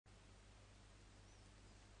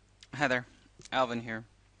Hi there, Alvin here.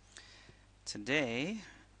 Today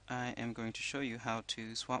I am going to show you how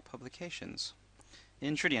to swap publications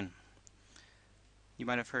in Tridion. You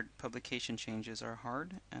might have heard publication changes are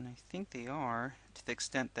hard, and I think they are to the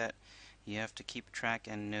extent that you have to keep track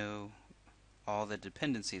and know all the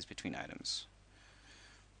dependencies between items.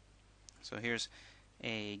 So here's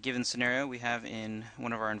a given scenario we have in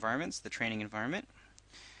one of our environments, the training environment,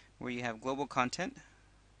 where you have global content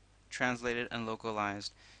translated and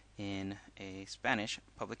localized in a Spanish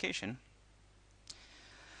publication.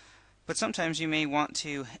 But sometimes you may want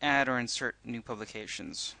to add or insert new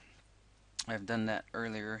publications. I've done that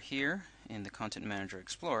earlier here in the Content Manager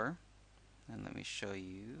Explorer. And let me show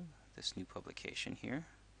you this new publication here.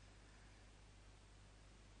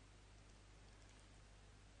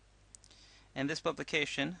 And this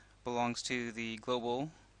publication belongs to the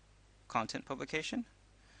global content publication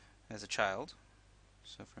as a child.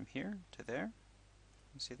 So from here to there,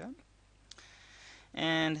 you see that?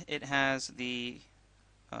 And it has the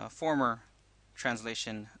former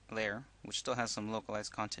translation layer, which still has some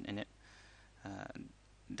localized content in it,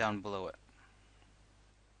 down below it.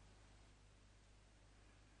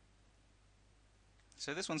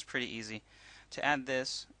 So this one's pretty easy. To add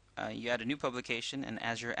this, you add a new publication, and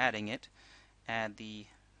as you're adding it, add the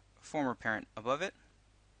former parent above it,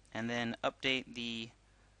 and then update the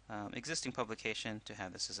existing publication to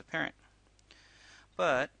have this as a parent.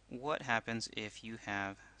 But what happens if you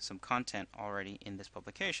have some content already in this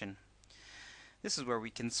publication? This is where we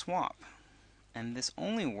can swap, and this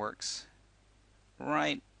only works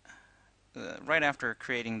right after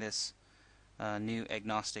creating this new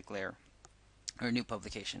agnostic layer or new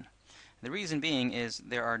publication. The reason being is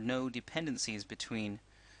there are no dependencies between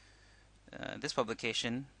this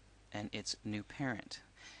publication and its new parent,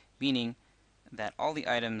 meaning that all the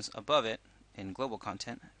items above it in global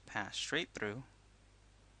content pass straight through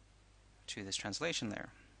to this translation layer.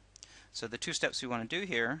 So the two steps we want to do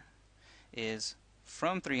here is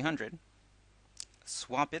from 300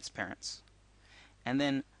 swap its parents, and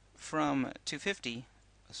then from 250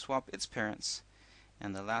 swap its parents,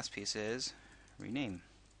 and the last piece is rename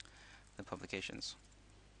the publications.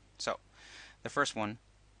 So the first one,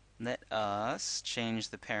 let us change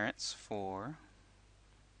the parents for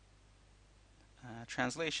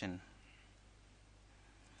translation.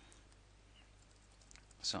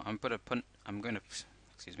 So I'm going to put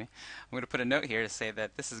a note here to say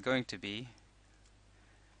that this is going to be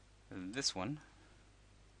this one.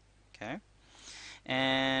 Okay,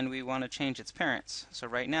 and we want to change its parents. So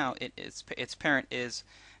right now its parent is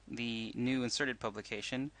the new inserted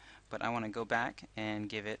publication, but I want to go back and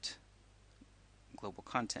give it global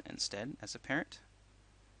content instead as a parent.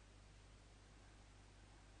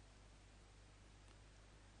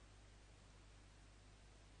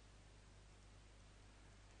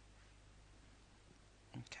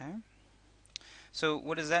 Okay. So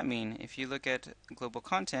what does that mean? If you look at global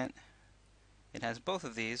content, it has both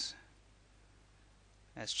of these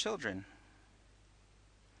as children.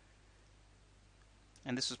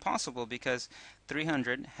 And this was possible because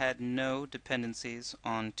 300 had no dependencies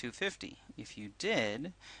on 250. If you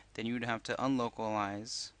did, then you would have to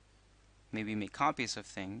unlocalize, maybe make copies of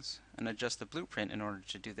things, and adjust the blueprint in order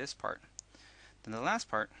to do this part. Then the last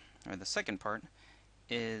part, or the second part,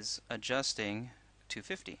 is adjusting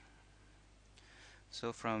 250.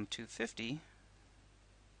 So from 250,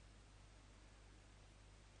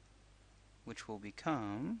 which will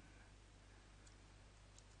become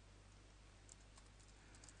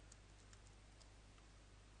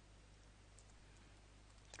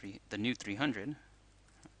the new 300,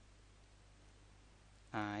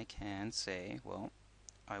 I can say, well,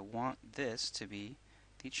 I want this to be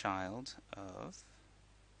the child of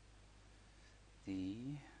the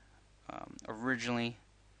originally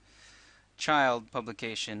child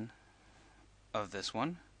publication of this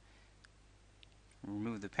one.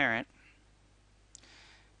 Remove the parent,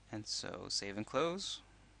 and so save and close.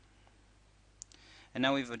 And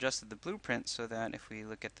now we've adjusted the blueprint so that if we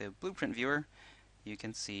look at the blueprint viewer, you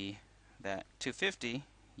can see that 250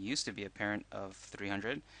 used to be a parent of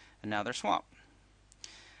 300, and now they're swapped.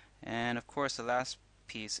 And of course the last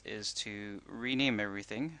piece is to rename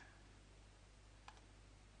everything.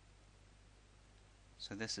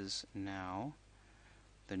 So this is now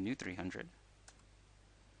the new 300.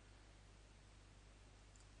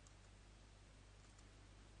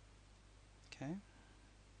 Okay.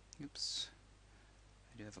 Oops.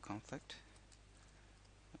 I do have a conflict.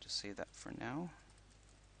 I'll just save that for now.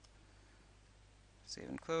 Save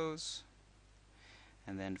and close.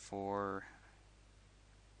 And then for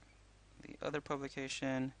the other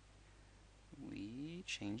publication, we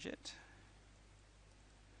change it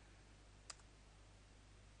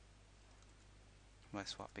by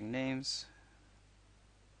swapping names.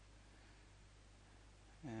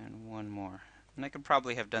 And one more. And I could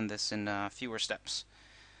probably have done this in fewer steps,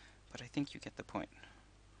 but I think you get the point,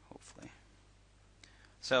 hopefully.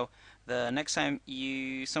 So the next time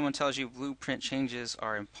someone tells you blueprint changes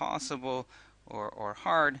are impossible or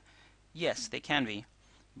hard, yes, they can be.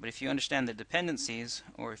 But if you understand the dependencies,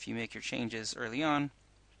 or if you make your changes early on,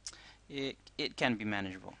 it can be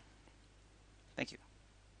manageable. Thank you.